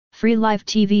Free live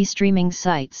TV streaming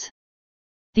sites.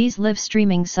 These live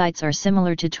streaming sites are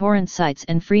similar to torrent sites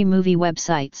and free movie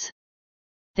websites.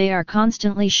 They are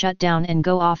constantly shut down and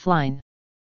go offline.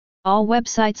 All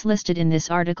websites listed in this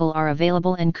article are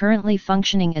available and currently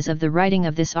functioning as of the writing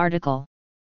of this article.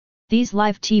 These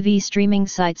live TV streaming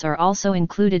sites are also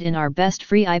included in our Best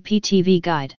Free IPTV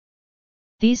Guide.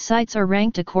 These sites are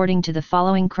ranked according to the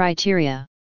following criteria.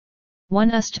 1.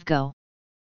 USTVGO.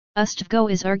 USTVGO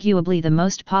is arguably the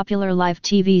most popular live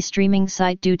TV streaming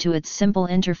site due to its simple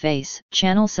interface,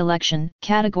 channel selection,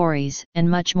 categories, and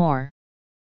much more.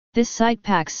 This site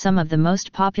packs some of the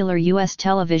most popular US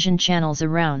television channels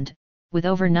around, with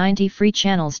over 90 free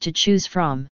channels to choose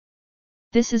from.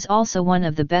 This is also one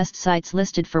of the best sites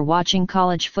listed for watching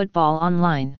college football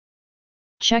online.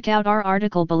 Check out our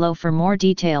article below for more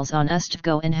details on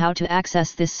USTVGO and how to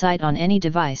access this site on any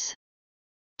device.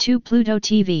 2. Pluto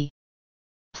TV.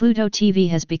 Pluto TV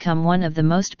has become one of the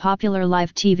most popular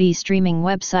live TV streaming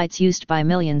websites used by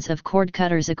millions of cord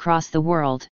cutters across the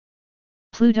world.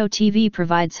 Pluto TV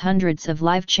provides hundreds of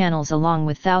live channels along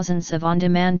with thousands of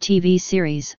on-demand TV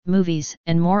series, movies,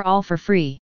 and more, all for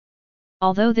free.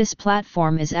 Although this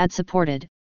platform is ad-supported,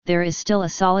 there is still a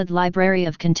solid library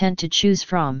of content to choose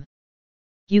from.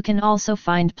 You can also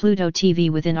find Pluto TV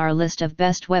within our list of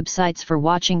best websites for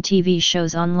watching TV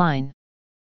shows online.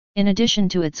 In addition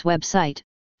to its website,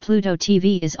 Pluto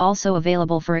TV is also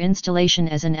available for installation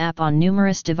as an app on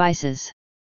numerous devices.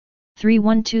 3.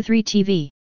 123 TV.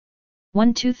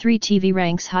 123 TV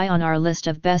ranks high on our list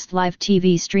of best live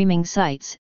TV streaming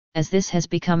sites, as this has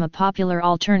become a popular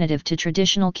alternative to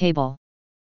traditional cable.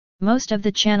 Most of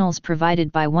the channels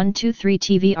provided by 123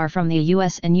 TV are from the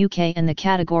US and UK, and the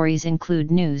categories include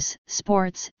news,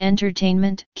 sports,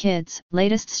 entertainment, kids,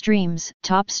 latest streams,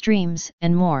 top streams,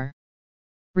 and more.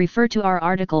 Refer to our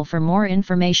article for more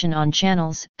information on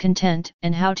channels, content,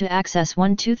 and how to access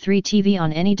 123 TV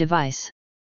on any device.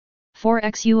 4.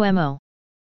 XUMO.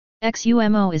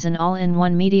 XUMO is an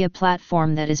all-in-one media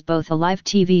platform that is both a live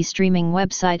TV streaming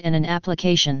website and an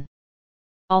application.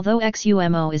 Although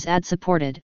XUMO is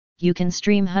ad-supported, you can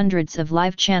stream hundreds of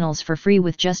live channels for free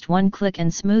with just one click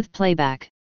and smooth playback.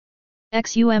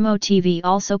 XUMO TV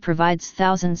also provides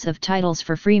thousands of titles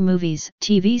for free: movies,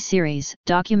 TV series,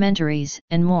 documentaries,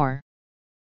 and more.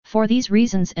 For these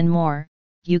reasons and more,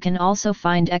 you can also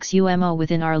find XUMO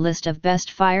within our list of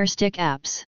best Fire Stick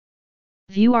apps.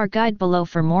 View our guide below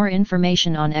for more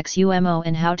information on XUMO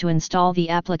and how to install the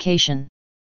application.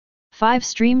 5.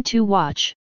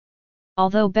 Stream2Watch.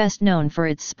 Although best known for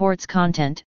its sports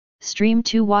content,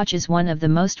 Stream2Watch is one of the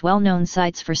most well-known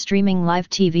sites for streaming live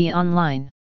TV online.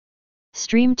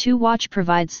 Stream2Watch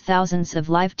provides thousands of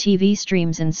live TV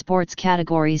streams in sports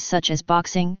categories such as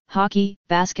boxing, hockey,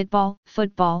 basketball,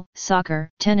 football, soccer,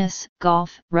 tennis,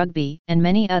 golf, rugby, and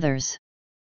many others.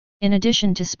 In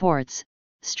addition to sports,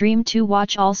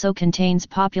 Stream2Watch also contains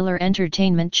popular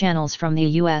entertainment channels from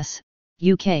the US,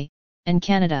 UK, and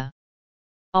Canada.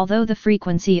 Although the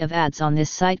frequency of ads on this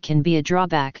site can be a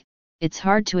drawback, it's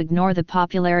hard to ignore the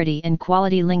popularity and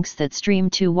quality links that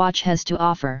Stream2Watch has to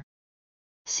offer.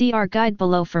 See our guide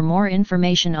below for more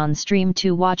information on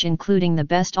Stream2Watch, including the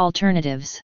best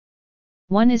alternatives.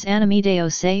 1. Is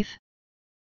Animedao safe?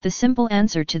 The simple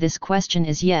answer to this question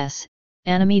is yes,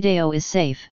 Animedao is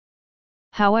safe.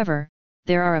 However,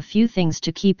 there are a few things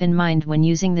to keep in mind when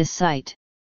using this site.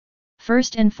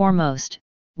 First and foremost,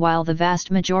 while the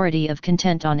vast majority of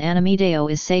content on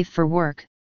Animedao is safe for work,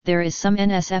 there is some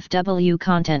NSFW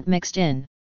content mixed in.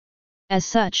 As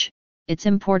such, it's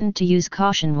important to use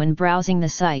caution when browsing the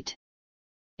site.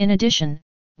 In addition,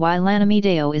 while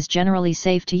Animedao is generally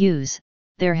safe to use,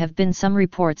 there have been some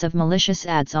reports of malicious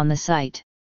ads on the site.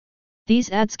 These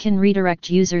ads can redirect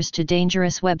users to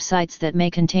dangerous websites that may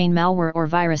contain malware or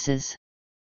viruses.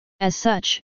 As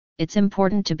such, it's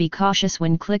important to be cautious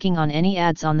when clicking on any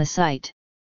ads on the site.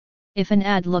 If an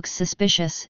ad looks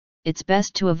suspicious, it's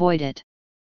best to avoid it.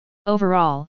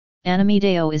 Overall,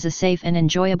 Animedao is a safe and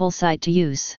enjoyable site to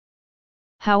use.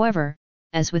 However,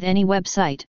 as with any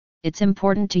website, it's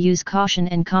important to use caution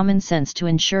and common sense to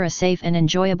ensure a safe and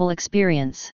enjoyable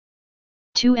experience.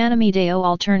 2. Animedao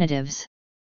alternatives.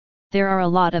 There are a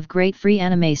lot of great free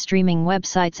anime streaming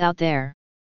websites out there.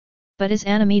 But is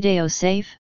Animedao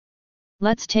safe?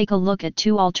 Let's take a look at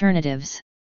 2 alternatives.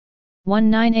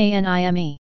 1.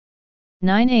 9anime.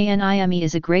 9anime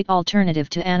is a great alternative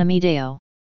to Animedao.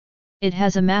 It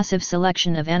has a massive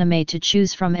selection of anime to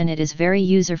choose from and it is very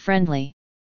user-friendly.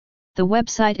 The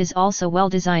website is also well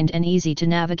designed and easy to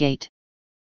navigate.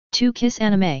 2. Kiss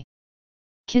Anime.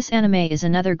 Kiss Anime is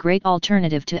another great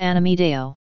alternative to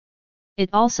Animedao. It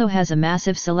also has a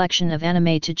massive selection of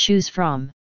anime to choose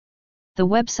from. The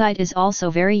website is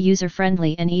also very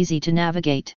user-friendly and easy to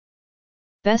navigate.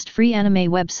 Best free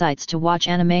anime websites to watch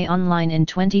anime online in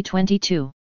 2022.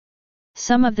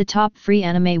 Some of the top free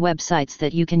anime websites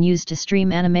that you can use to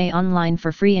stream anime online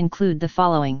for free include the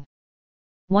following.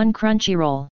 1.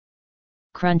 Crunchyroll.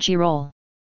 Crunchyroll.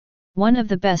 One of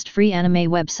the best free anime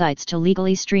websites to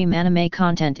legally stream anime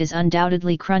content is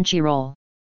undoubtedly Crunchyroll.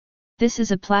 This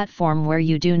is a platform where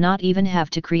you do not even have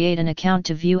to create an account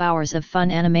to view hours of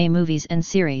fun anime movies and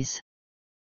series.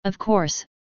 Of course,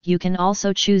 you can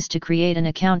also choose to create an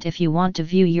account if you want to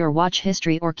view your watch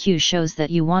history or queue shows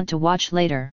that you want to watch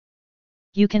later.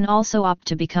 You can also opt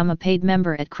to become a paid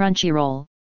member at Crunchyroll.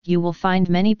 You will find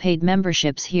many paid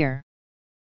memberships here.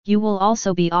 You will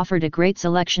also be offered a great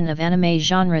selection of anime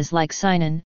genres like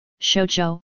seinen,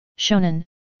 shoujo, shonen,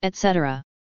 etc.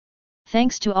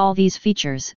 Thanks to all these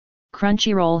features,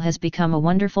 Crunchyroll has become a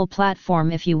wonderful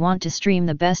platform if you want to stream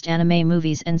the best anime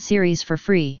movies and series for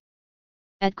free.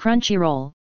 At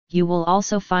Crunchyroll, you will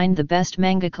also find the best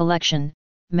manga collection.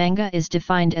 Manga is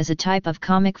defined as a type of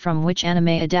comic from which anime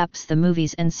adapts the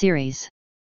movies and series.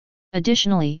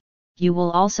 Additionally, you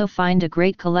will also find a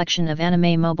great collection of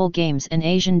anime mobile games and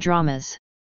Asian dramas.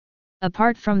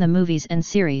 Apart from the movies and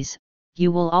series,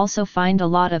 you will also find a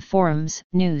lot of forums,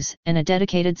 news, and a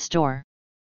dedicated store.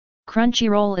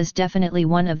 Crunchyroll is definitely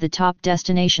one of the top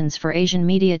destinations for Asian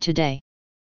media today.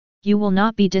 You will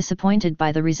not be disappointed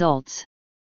by the results.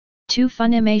 2.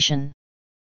 Funimation.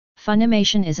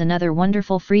 Funimation is another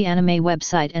wonderful free anime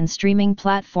website and streaming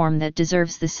platform that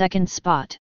deserves the second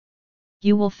spot.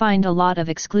 You will find a lot of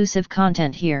exclusive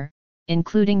content here,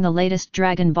 including the latest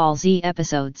Dragon Ball Z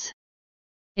episodes.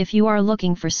 If you are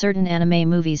looking for certain anime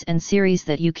movies and series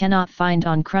that you cannot find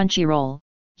on Crunchyroll,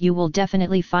 you will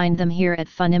definitely find them here at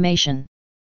Funimation.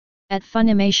 At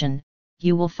Funimation,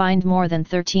 you will find more than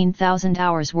 13,000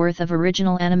 hours worth of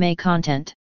original anime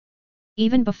content.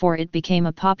 Even before it became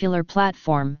a popular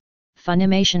platform,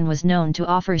 Funimation was known to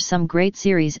offer some great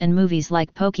series and movies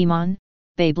like Pokémon,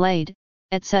 Beyblade,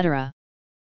 etc.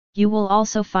 You will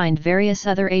also find various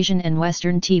other Asian and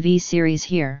Western TV series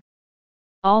here.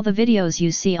 All the videos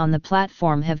you see on the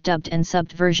platform have dubbed and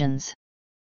subbed versions.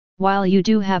 While you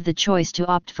do have the choice to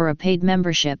opt for a paid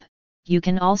membership, you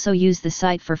can also use the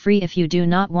site for free if you do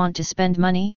not want to spend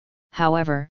money.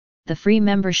 However, the free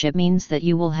membership means that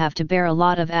you will have to bear a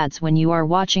lot of ads when you are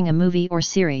watching a movie or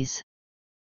series.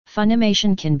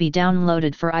 Funimation can be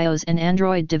downloaded for iOS and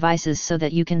Android devices so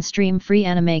that you can stream free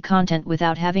anime content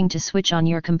without having to switch on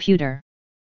your computer.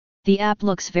 The app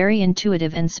looks very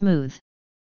intuitive and smooth.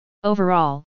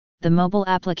 Overall, the mobile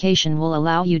application will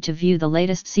allow you to view the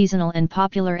latest seasonal and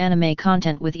popular anime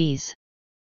content with ease.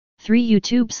 3.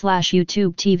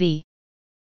 YouTube/YouTube TV.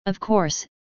 Of course,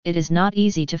 it is not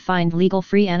easy to find legal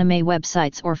free anime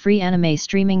websites or free anime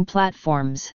streaming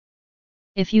platforms.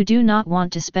 If you do not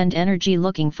want to spend energy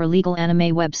looking for legal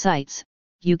anime websites,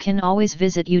 you can always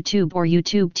visit YouTube or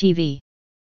YouTube TV.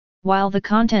 While the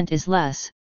content is less,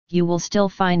 you will still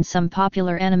find some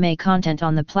popular anime content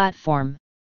on the platform.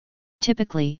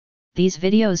 Typically, these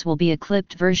videos will be a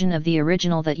clipped version of the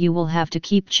original that you will have to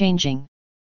keep changing.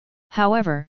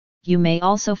 However, you may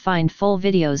also find full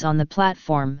videos on the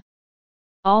platform.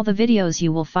 All the videos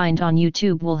you will find on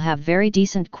YouTube will have very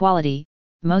decent quality,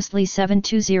 mostly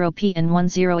 720p and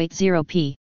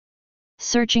 1080p.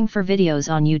 Searching for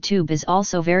videos on YouTube is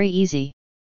also very easy.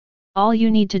 All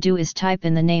you need to do is type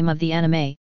in the name of the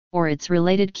anime, or its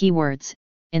related keywords,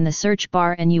 in the search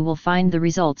bar and you will find the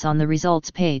results on the results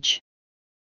page.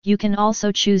 You can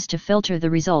also choose to filter the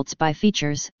results by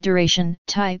features, duration,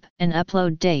 type, and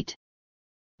upload date.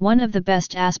 One of the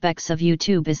best aspects of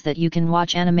YouTube is that you can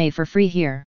watch anime for free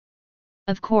here.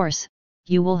 Of course,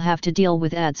 you will have to deal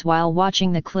with ads while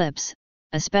watching the clips,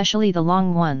 especially the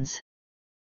long ones.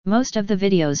 Most of the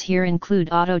videos here include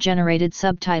auto-generated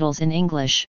subtitles in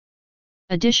English.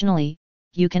 Additionally,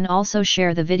 you can also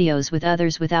share the videos with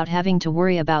others without having to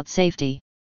worry about safety.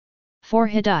 4.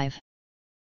 Hidive.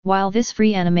 While this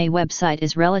free anime website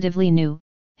is relatively new,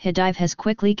 Hidive has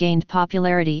quickly gained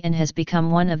popularity and has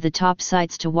become one of the top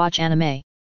sites to watch anime.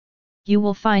 You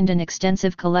will find an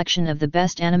extensive collection of the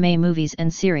best anime movies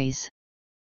and series.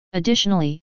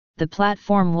 Additionally, the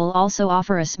platform will also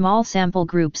offer a small sample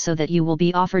group so that you will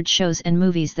be offered shows and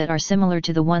movies that are similar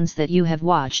to the ones that you have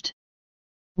watched.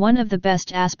 One of the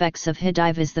best aspects of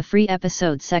Hidive is the free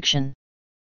episode section.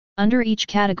 Under each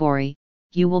category,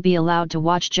 you will be allowed to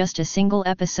watch just a single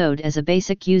episode as a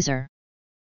basic user.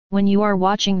 When you are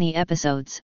watching the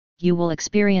episodes, you will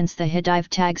experience the Hidive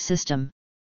tag system.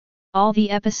 All the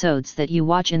episodes that you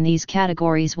watch in these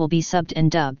categories will be subbed and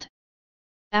dubbed.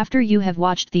 After you have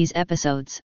watched these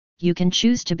episodes, you can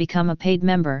choose to become a paid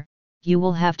member. You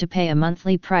will have to pay a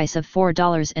monthly price of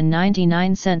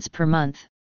 $4.99 per month,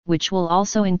 which will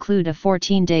also include a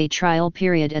 14-day trial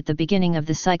period at the beginning of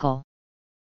the cycle.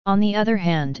 On the other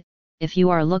hand, if you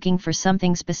are looking for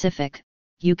something specific,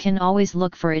 you can always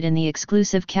look for it in the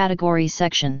exclusive category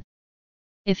section.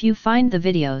 If you find the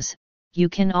videos, you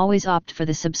can always opt for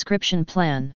the subscription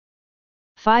plan.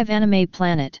 5. Anime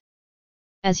Planet.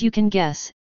 As you can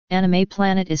guess, Anime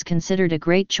Planet is considered a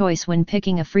great choice when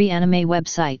picking a free anime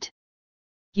website.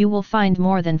 You will find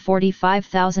more than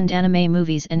 45,000 anime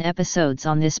movies and episodes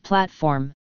on this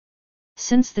platform.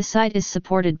 Since the site is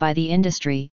supported by the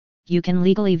industry, you can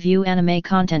legally view anime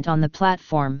content on the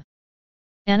platform.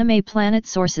 Anime Planet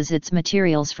sources its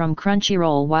materials from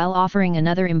Crunchyroll while offering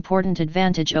another important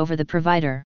advantage over the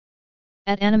provider.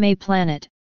 At Anime Planet,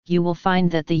 you will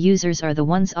find that the users are the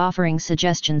ones offering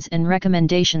suggestions and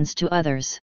recommendations to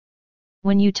others.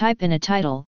 When you type in a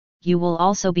title, you will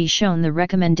also be shown the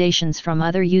recommendations from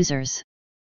other users.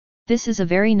 This is a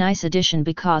very nice addition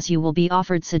because you will be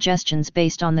offered suggestions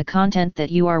based on the content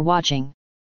that you are watching.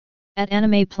 At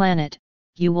Anime Planet,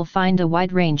 you will find a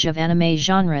wide range of anime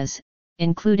genres,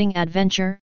 including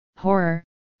adventure, horror,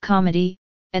 comedy,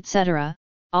 etc.,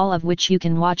 all of which you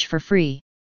can watch for free.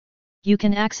 You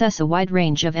can access a wide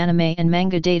range of anime and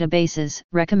manga databases,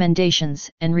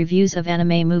 recommendations, and reviews of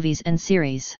anime movies and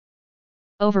series.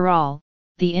 Overall,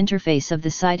 the interface of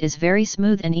the site is very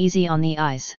smooth and easy on the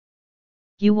eyes.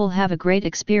 You will have a great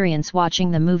experience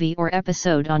watching the movie or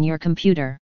episode on your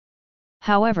computer.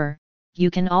 However, you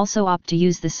can also opt to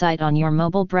use the site on your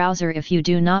mobile browser if you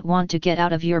do not want to get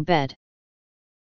out of your bed.